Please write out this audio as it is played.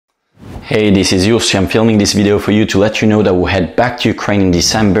Hey, this is Jussi. I'm filming this video for you to let you know that we'll head back to Ukraine in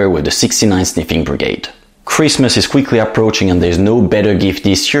December with the 69th Sniffing Brigade. Christmas is quickly approaching and there's no better gift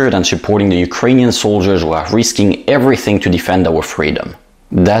this year than supporting the Ukrainian soldiers who are risking everything to defend our freedom.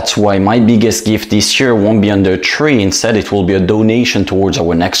 That's why my biggest gift this year won't be under a tree, instead it will be a donation towards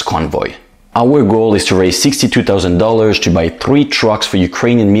our next convoy. Our goal is to raise $62,000 to buy 3 trucks for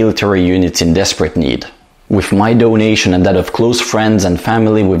Ukrainian military units in desperate need. With my donation and that of close friends and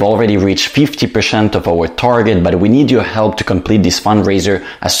family, we've already reached 50% of our target, but we need your help to complete this fundraiser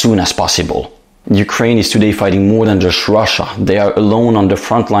as soon as possible. Ukraine is today fighting more than just Russia. They are alone on the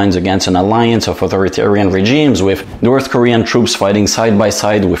front lines against an alliance of authoritarian regimes, with North Korean troops fighting side by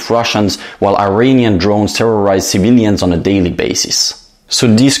side with Russians, while Iranian drones terrorize civilians on a daily basis. So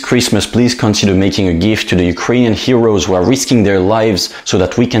this Christmas, please consider making a gift to the Ukrainian heroes who are risking their lives so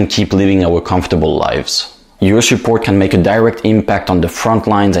that we can keep living our comfortable lives. Your support can make a direct impact on the front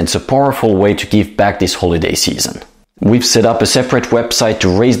lines, and it's a powerful way to give back this holiday season. We've set up a separate website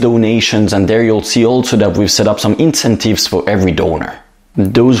to raise donations, and there you'll see also that we've set up some incentives for every donor.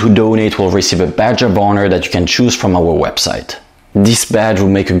 Those who donate will receive a badge of honor that you can choose from our website. This badge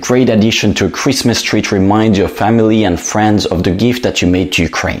will make a great addition to a Christmas tree to remind your family and friends of the gift that you made to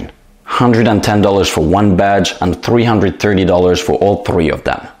Ukraine. $110 for one badge and $330 for all 3 of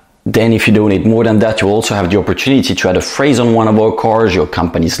them. Then if you donate more than that, you'll also have the opportunity to add a phrase on one of our cars, your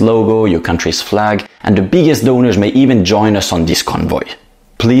company's logo, your country's flag, and the biggest donors may even join us on this convoy.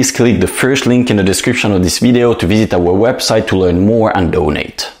 Please click the first link in the description of this video to visit our website to learn more and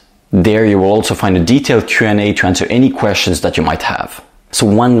donate. There you will also find a detailed Q&A to answer any questions that you might have. So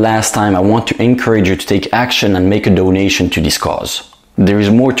one last time, I want to encourage you to take action and make a donation to this cause. There is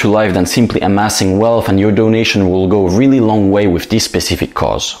more to life than simply amassing wealth, and your donation will go a really long way with this specific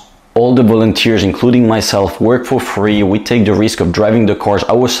cause. All the volunteers, including myself, work for free. We take the risk of driving the cars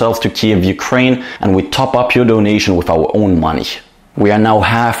ourselves to Kiev, Ukraine, and we top up your donation with our own money. We are now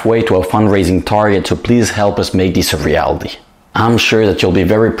halfway to our fundraising target, so please help us make this a reality. I'm sure that you'll be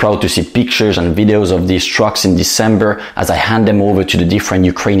very proud to see pictures and videos of these trucks in December as I hand them over to the different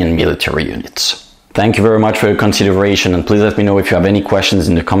Ukrainian military units. Thank you very much for your consideration, and please let me know if you have any questions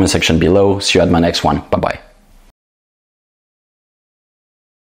in the comment section below. See you at my next one. Bye bye.